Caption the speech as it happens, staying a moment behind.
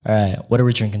All right, what are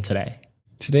we drinking today?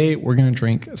 Today, we're going to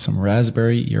drink some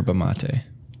raspberry yerba mate.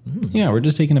 Yeah, we're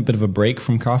just taking a bit of a break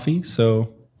from coffee,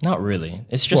 so... Not really.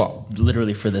 It's just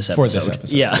literally for this episode. For this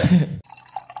episode. Yeah.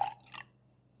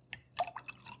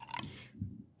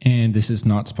 And this is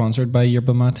not sponsored by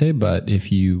yerba mate, but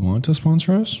if you want to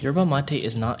sponsor us... Yerba mate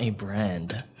is not a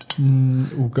brand.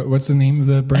 What's the name of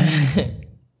the brand?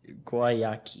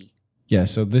 Guayaki. Yeah,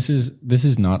 so this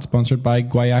is not sponsored by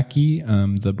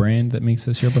Guayaki, the brand that makes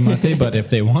this yerba mate. But if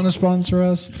they want to sponsor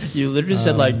us... You literally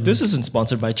said, this isn't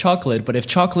sponsored by chocolate, but if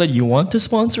chocolate, you want to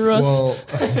sponsor us? Well,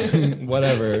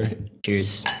 whatever.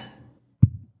 Cheers.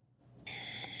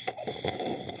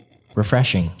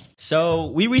 Refreshing. So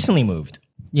we recently moved.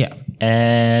 Yeah.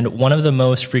 And one of the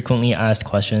most frequently asked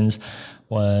questions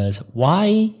was,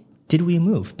 why did we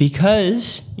move?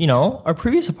 Because, our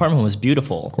previous apartment was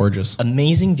beautiful. Gorgeous.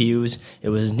 Amazing views. It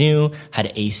was new,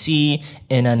 had AC,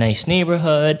 in a nice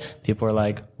neighborhood. People were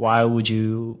like, why would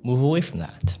you move away from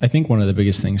that? I think one of the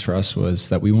biggest things for us was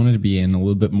that we wanted to be in a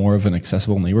little bit more of an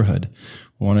accessible neighborhood.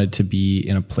 We wanted to be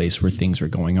in a place where things were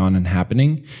going on and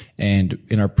happening. And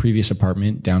in our previous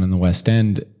apartment down in the West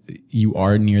End, you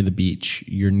are near the beach.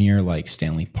 You're near like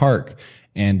Stanley Park.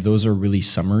 And those are really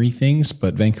summery things,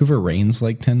 but Vancouver rains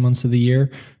like 10 months of the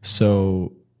year.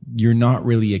 So you're not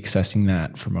really accessing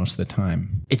that for most of the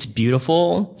time. It's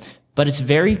beautiful, but it's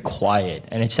very quiet.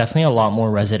 And it's definitely a lot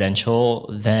more residential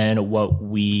than what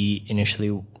we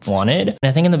initially wanted. And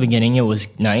I think in the beginning it was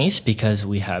nice because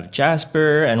we have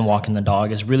Jasper and walking the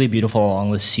dog is really beautiful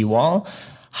along the seawall.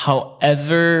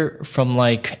 However, from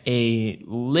like a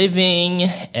living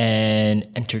and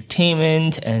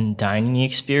entertainment and dining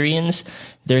experience,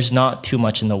 there's not too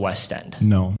much in the West End.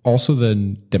 No. Also,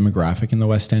 the demographic in the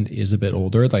West End is a bit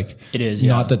older. Like it is, yeah.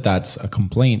 Not that that's a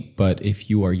complaint, but if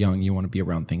you are young, you want to be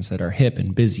around things that are hip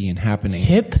and busy and happening.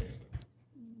 Hip.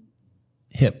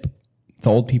 The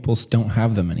old people don't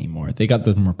have them anymore. They got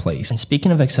them replaced. And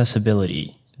speaking of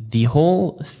accessibility, the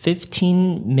whole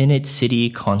 15-minute city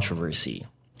controversy.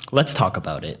 Let's talk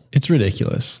about it. It's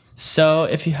ridiculous. So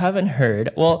if you haven't heard,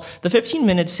 the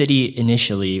 15-minute city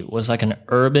initially was like an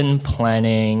urban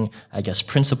planning,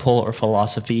 principle or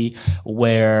philosophy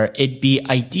where it'd be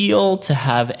ideal to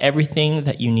have everything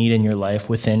that you need in your life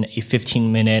within a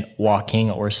 15-minute walking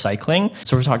or cycling.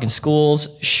 So we're talking schools,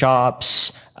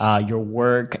 shops, your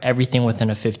work, everything within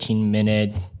a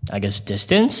 15-minute,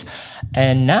 distance.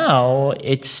 And now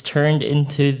it's turned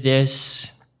into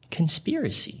this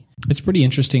conspiracy. It's pretty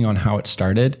interesting on how it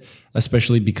started,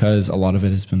 especially because a lot of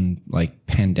it has been like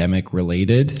pandemic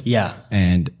related. Yeah.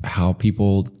 And how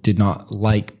people did not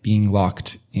like being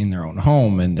locked in their own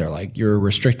home. And they're like, you're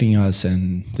restricting us.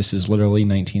 And this is literally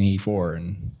 1984.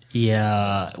 And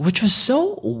yeah, which was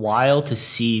so wild to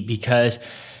see because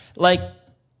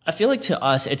I feel like to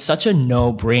us, it's such a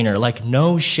no-brainer. Like,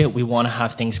 no shit, we want to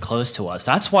have things close to us.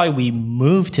 That's why we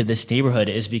moved to this neighborhood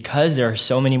is because there are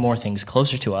so many more things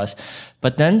closer to us.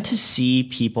 But then to see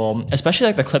people, especially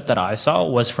like the clip that I saw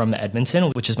was from Edmonton,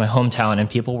 which is my hometown, and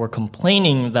people were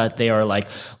complaining that they are like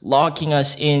locking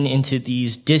us into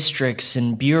these districts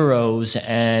and bureaus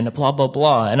and blah, blah,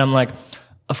 blah. And I'm like,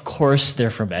 of course they're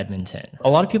from Edmonton. A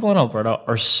lot of people in Alberta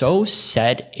are so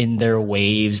set in their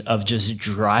waves of just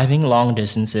driving long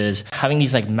distances, having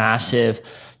these like massive,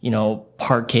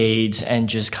 parkades and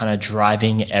just kind of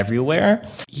driving everywhere.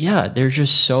 Yeah, they're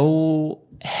just so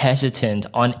hesitant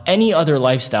on any other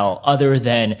lifestyle other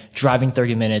than driving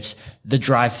 30 minutes, the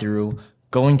drive-through,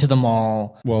 going to the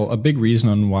mall. Well, a big reason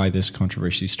on why this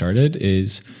controversy started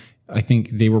is I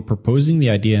think they were proposing the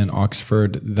idea in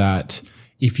Oxford that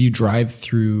if you drive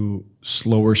through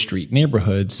slower street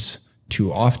neighborhoods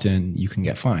too often, you can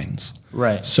get fines.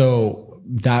 Right. So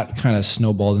that kind of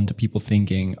snowballed into people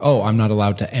thinking, oh, I'm not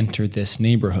allowed to enter this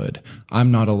neighborhood.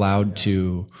 I'm not allowed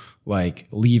to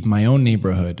leave my own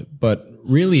neighborhood. But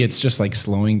really, it's just like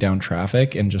slowing down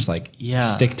traffic and just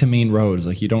stick to main roads.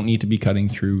 Like you don't need to be cutting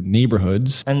through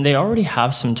neighborhoods. And they already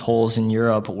have some tolls in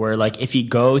Europe where if you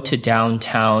go to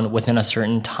downtown within a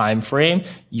certain time frame,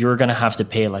 you're going to have to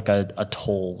pay a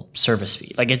toll service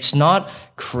fee. It's not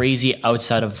crazy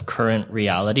outside of current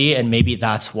reality. And maybe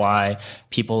that's why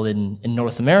people in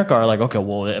North America are like, okay,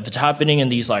 well, if it's happening in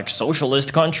these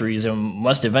socialist countries, it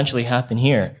must eventually happen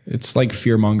here. It's like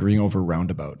fear mongering over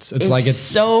roundabouts. It's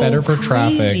so better for crazy.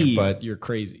 Traffic, but you're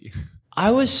crazy.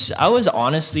 I was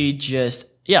honestly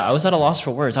I was at a loss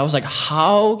for words. I was like,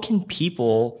 how can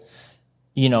people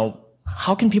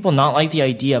not like the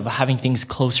idea of having things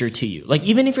closer to you?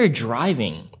 Even if you're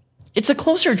driving, it's a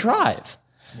closer drive.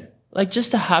 Like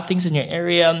just to have things in your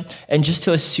area and just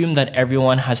to assume that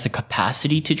everyone has the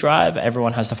capacity to drive,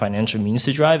 everyone has the financial means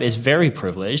to drive is very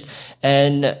privileged.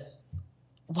 And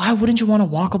why wouldn't you want a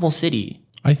walkable city?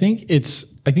 I think it's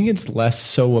less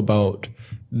so about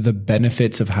the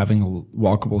benefits of having a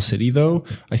walkable city though.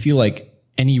 I feel like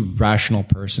any rational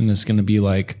person is going to be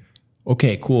like,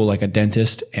 okay, cool, like a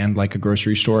dentist and like a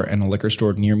grocery store and a liquor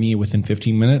store near me within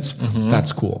 15 minutes,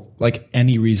 that's cool. Like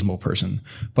any reasonable person.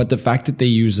 But the fact that they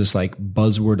use this like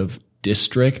buzzword of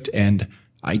district and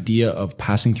idea of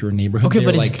passing through a neighborhood. Okay,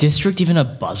 but like, is district even a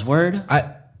buzzword?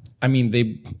 I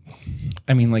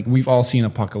mean, like we've all seen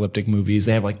apocalyptic movies.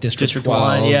 They have like District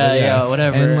 12. 1, yeah,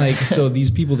 whatever. And like, so these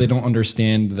people, they don't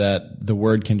understand that the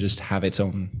word can just have its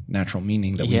own natural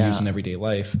meaning that we use in everyday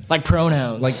life. Like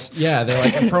pronouns. Like, yeah, they're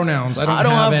like pronouns. I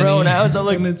don't have any. pronouns. I'm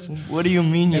like, what do you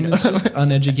mean? And it's just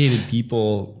uneducated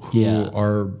people who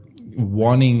are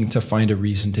wanting to find a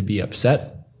reason to be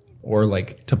upset or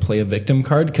like to play a victim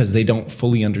card because they don't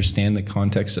fully understand the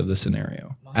context of the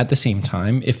scenario. At the same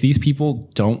time, if these people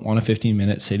don't want a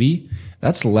 15-minute city,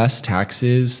 that's less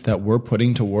taxes that we're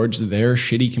putting towards their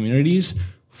shitty communities.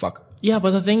 Fuck. Yeah,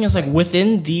 but the thing is, like,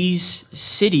 within these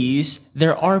cities,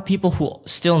 there are people who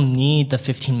still need the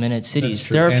 15-minute cities.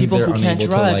 There are people who can't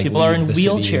drive. Like, people are in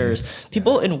wheelchairs.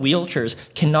 People in wheelchairs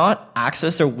cannot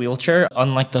access their wheelchair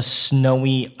on, like, the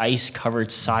snowy,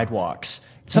 ice-covered sidewalks.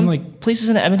 Some like places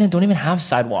in Edmonton don't even have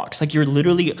sidewalks. Like, you're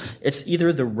literally, it's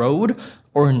either the road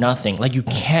or nothing. Like, you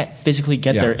can't physically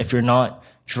get there if you're not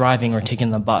driving or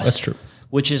taking the bus. That's true.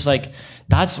 Which is like,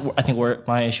 that's, I think, where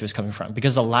my issue is coming from.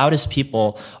 Because the loudest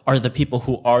people are the people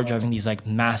who are driving these like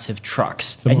massive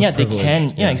trucks. And yeah, they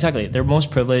can, exactly. They're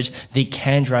most privileged. They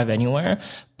can drive anywhere.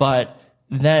 But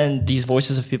then these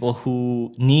voices of people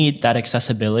who need that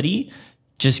accessibility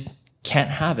just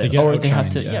can't have it. Or they have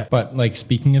to, But like,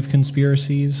 speaking of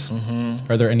conspiracies,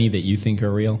 are there any that you think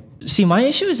are real? See, my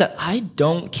issue is that I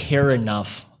don't care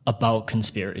enough about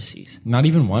conspiracies. Not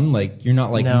even one? Like, you're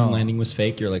not like moon landing was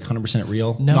fake. You're like 100%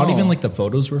 real. No. Not even like the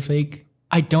photos were fake.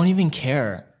 I don't even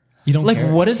care. You don't care?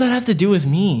 Like, what does that have to do with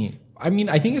me? I mean,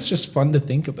 I think it's just fun to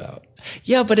think about.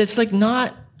 Yeah, but it's like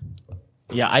not.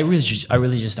 Yeah, I really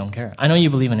just don't care. I know you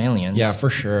believe in aliens. Yeah, for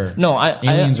sure. No,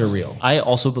 aliens are real. I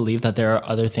also believe that there are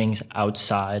other things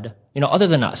outside, other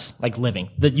than us, like living.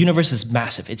 The universe is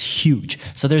massive. It's huge.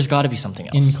 So there's got to be something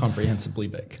else. Incomprehensibly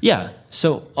big. Yeah.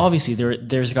 So obviously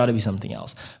there's got to be something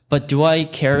else. But do I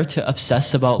care to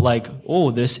obsess about like,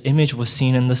 oh, this image was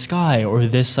seen in the sky or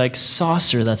this like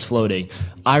saucer that's floating?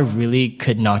 I really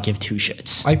could not give two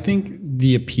shits. I think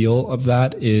the appeal of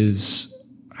that is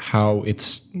how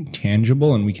it's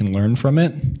tangible and we can learn from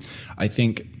it. I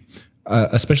think,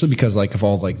 especially because like of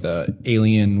all like the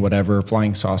alien, whatever,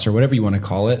 flying saucer, whatever you want to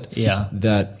call it. Yeah.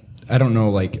 That I don't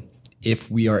know, like if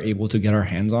we are able to get our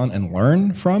hands on and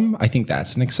learn from, I think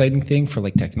that's an exciting thing for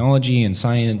like technology and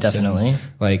science. Definitely. And,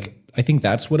 like, I think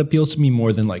that's what appeals to me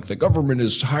more than like the government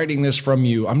is hiding this from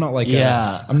you. I'm not like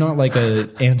I'm not like a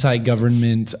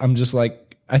anti-government. I'm just like,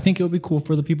 I think it would be cool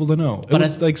for the people to know. It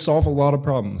would like solve a lot of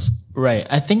problems. Right.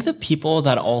 I think the people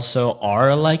that also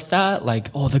are like that, like,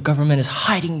 oh, the government is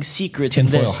hiding secrets in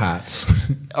tinfoil this, hats,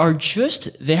 are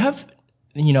just, they have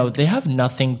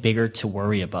nothing bigger to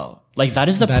worry about. Like, that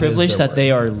is the privilege that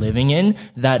they are living in,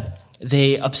 that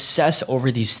they obsess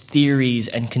over these theories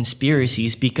and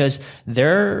conspiracies because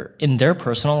they're, in their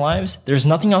personal lives, there's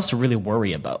nothing else to really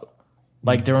worry about.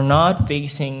 Like, they're not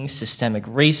facing systemic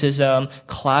racism,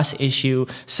 class issue.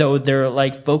 So they're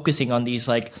like focusing on these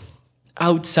like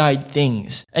outside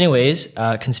things. Anyways,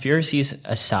 conspiracies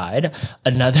aside,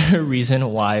 another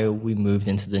reason why we moved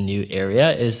into the new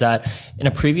area is that in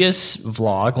a previous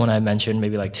vlog, when I mentioned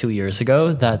maybe like 2 years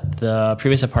ago that the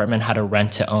previous apartment had a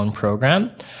rent to own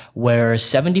program where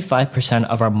 75%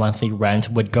 of our monthly rent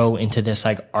would go into this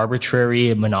like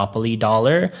arbitrary monopoly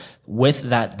dollar with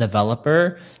that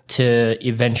developer to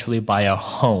eventually buy a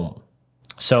home.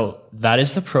 So that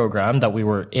is the program that we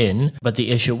were in. But the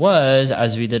issue was,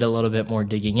 as we did a little bit more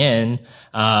digging in,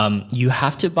 you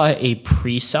have to buy a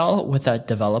pre-sale with that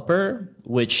developer,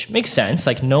 which makes sense.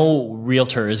 Like, no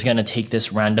realtor is going to take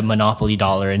this random monopoly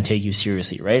dollar and take you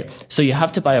seriously, right? So you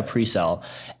have to buy a pre-sale.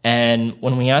 And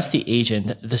when we asked the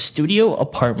agent, the studio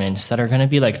apartments that are going to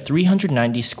be like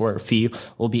 390 square feet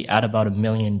will be at about $1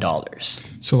 million.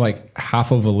 So like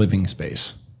half of a living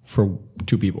space for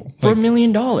two people. For $1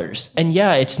 million. And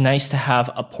yeah, it's nice to have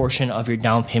a portion of your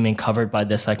down payment covered by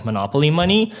this like monopoly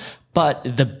money.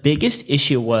 But the biggest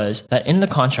issue was that in the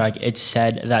contract, it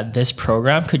said that this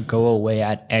program could go away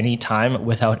at any time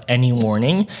without any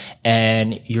warning.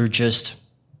 And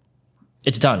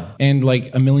it's done. And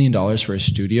like $1 million for a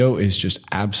studio is just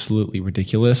absolutely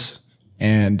ridiculous.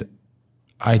 And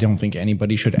I don't think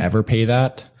anybody should ever pay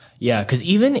that. Yeah, because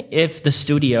even if the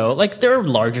studio, like there are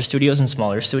larger studios and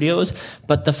smaller studios,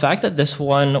 but the fact that this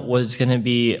one was going to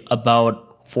be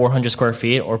about 400 square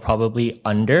feet or probably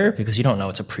under, because you don't know,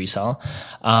 it's a pre-sale.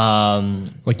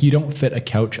 Like you don't fit a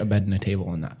couch, a bed, and a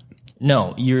table in that.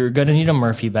 No, you're going to need a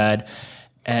Murphy bed.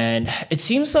 And it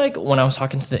seems like when I was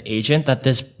talking to the agent that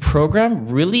this program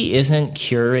really isn't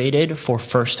curated for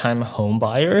first-time home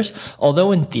buyers.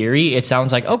 Although in theory, it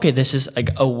sounds like, okay, this is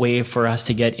like a way for us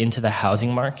to get into the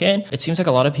housing market. It seems like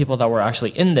a lot of people that were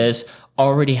actually in this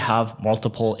already have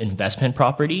multiple investment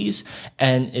properties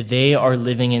and they are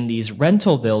living in these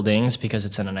rental buildings because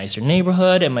it's in a nicer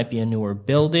neighborhood. It might be a newer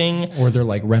building. Or they're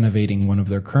like renovating one of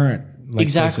their current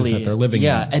places that they're living in.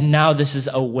 And now this is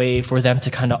a way for them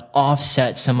to kind of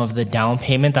offset some of the down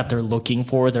payment that they're looking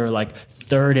for their like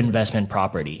third investment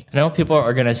property. I know people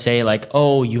are going to say like,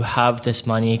 oh, you have this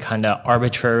money kind of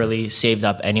arbitrarily saved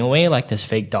up anyway, like this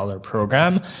fake dollar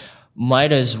program.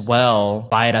 Might as well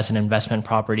buy it as an investment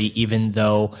property, even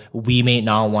though we may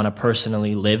not want to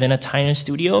personally live in a tiny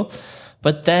studio.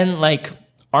 But then like,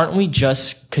 aren't we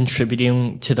just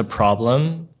contributing to the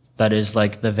problem that is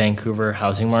like the Vancouver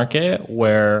housing market,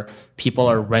 where people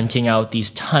are renting out these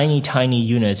tiny, tiny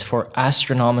units for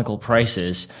astronomical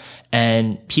prices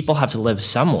and people have to live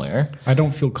somewhere? I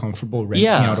don't feel comfortable renting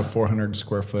out a 400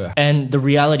 square foot. And the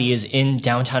reality is in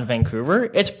downtown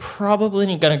Vancouver, it's probably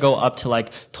going to go up to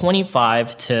like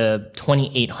 $2,500 to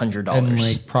 $2,800. And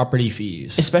like property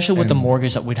fees. Especially with the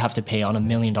mortgage that we'd have to pay on $1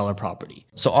 million property.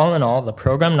 So all in all, the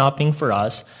program not being for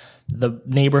us, the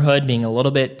neighborhood being a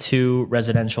little bit too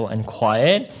residential and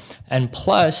quiet. And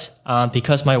plus,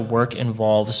 because my work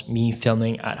involves me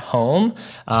filming at home,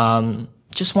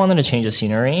 just wanted to change the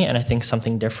scenery. And I think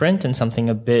something different and something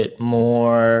a bit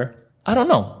more, I don't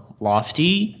know,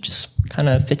 lofty, just kind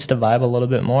of fits the vibe a little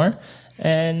bit more.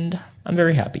 And I'm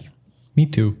very happy. Me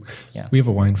too. Yeah. We have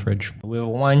a wine fridge. We have a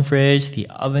wine fridge. The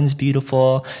oven's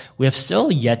beautiful. We have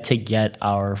still yet to get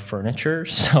our furniture.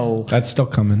 So that's still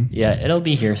coming. Yeah, it'll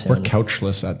be here soon. We're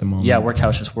couchless at the moment. Yeah, we're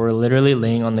couchless. We're literally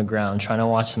laying on the ground trying to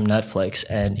watch some Netflix,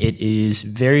 and it is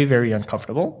very, very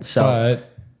uncomfortable. So,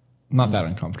 but not that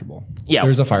uncomfortable. Yeah.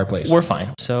 There's a fireplace. We're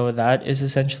fine. So that is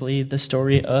essentially the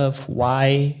story of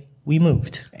why we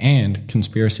moved. And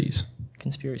conspiracies.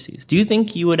 Do you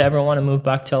think you would ever want to move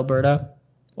back to Alberta?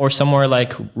 Or somewhere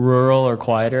like rural or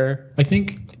quieter? I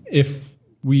think if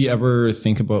we ever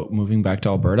think about moving back to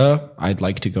Alberta, I'd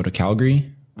like to go to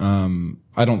Calgary.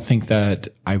 I don't think that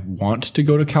I want to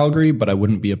go to Calgary, but I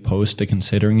wouldn't be opposed to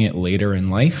considering it later in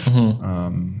life.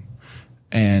 Mm-hmm.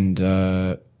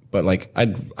 But like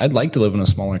I'd like to live in a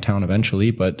smaller town eventually,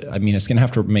 but I mean it's gonna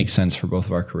have to make sense for both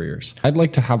of our careers. I'd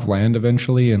like to have land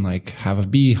eventually and like have a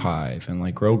beehive and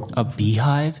like grow a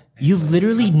beehive. You've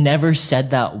literally never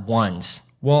said that once.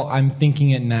 Well, I'm thinking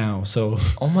it now, so...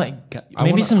 Oh my God.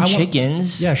 Maybe some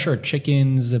chickens? Yeah, sure.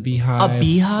 Chickens, a beehive. A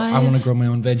beehive? I want to grow my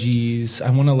own veggies.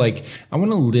 I want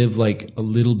to live like a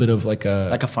little bit of like a...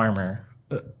 Like a farmer.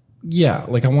 Yeah,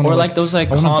 like I want to... Or like those like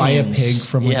I want to buy a communes. pig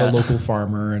from like a local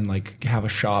farmer and like have a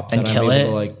shop and that kill I'm able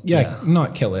it? to like... Yeah,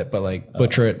 not kill it, but like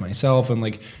butcher it myself and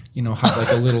like, you know, have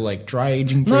like a little like dry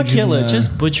aging fridge. Not kill it,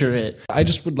 just butcher it. I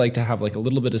just would like to have like a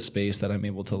little bit of space that I'm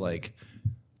able to like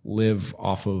live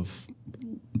off of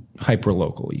hyper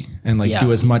locally and like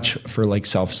do as much for like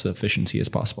self-sufficiency as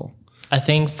possible. I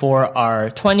think for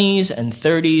our 20s and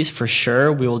 30s, for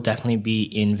sure, we will definitely be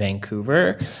in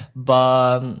Vancouver,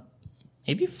 but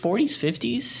maybe 40s,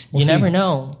 50s, you never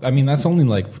know. I mean, that's only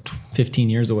like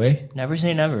 15 years away. Never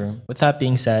say never. With that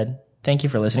being said, thank you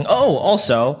for listening. Oh,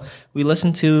 also, we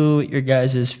listened to your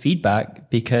guys' feedback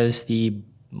because the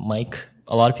mic,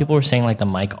 a lot of people were saying like the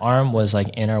mic arm was like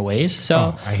in our ways.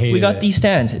 So we got these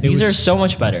stands. These are so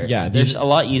much better. Yeah. They're a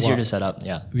lot easier to set up.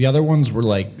 Yeah. The other ones were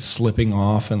like slipping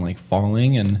off and like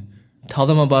falling. And tell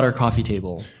them about our coffee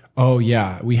table. Oh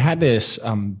yeah. We had this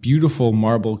beautiful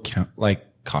marble like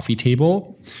coffee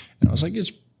table and I was like,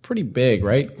 it's pretty big,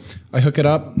 right? I hook it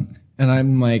up and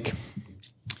I'm like,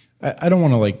 I don't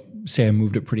want to like say I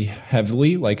moved it pretty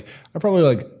heavily. Like I probably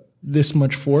like this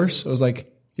much force. I was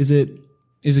like, is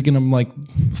it gonna like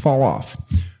fall off?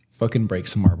 Fucking break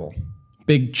some marble.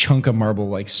 Big chunk of marble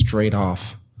like straight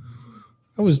off.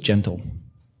 I was gentle.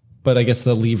 But I guess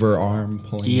the lever arm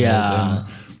pulling it and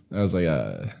I was like,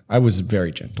 I was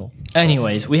very gentle.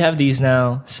 Anyways, we have these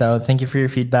now. So thank you for your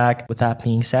feedback. With that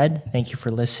being said, thank you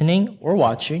for listening or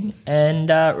watching. And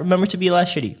remember to be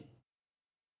less shitty.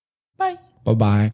 Bye. Bye-bye.